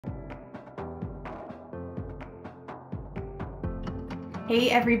Hey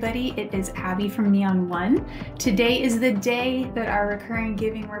everybody, it is Abby from Neon One. Today is the day that our recurring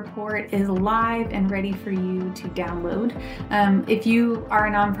giving report is live and ready for you to download. If you are a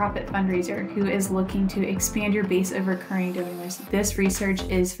nonprofit fundraiser who is looking to expand your base of recurring donors, this research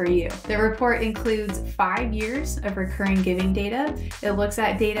is for you. The report includes 5 years of recurring giving data. It looks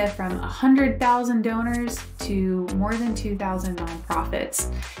at data from 100,000 donors to more than 2,000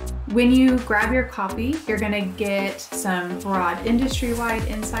 nonprofits. When you grab your copy, you're going to get some broad industry-wide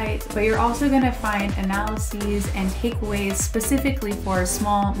insights, but you're also going to find analyses and takeaways specifically for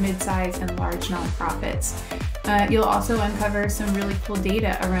small, mid-sized, and large nonprofits. You'll also uncover some really cool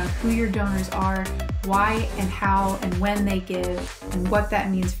data around who your donors are, why and how and when they give, and what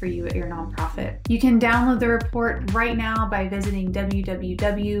that means for you at your nonprofit. You can download the report right now by visiting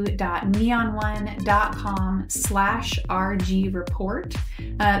www.neonone.com/rgreport.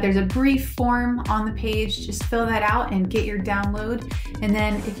 There's a brief form on the page. Just fill that out and get your download. And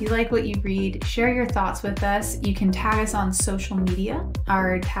then if you like what you read, share your thoughts with us. You can tag us on social media.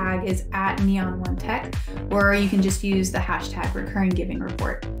 Our tag is @NeonOneTech, or you can just use the hashtag recurring giving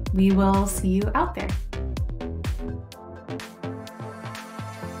report. We will see you out there.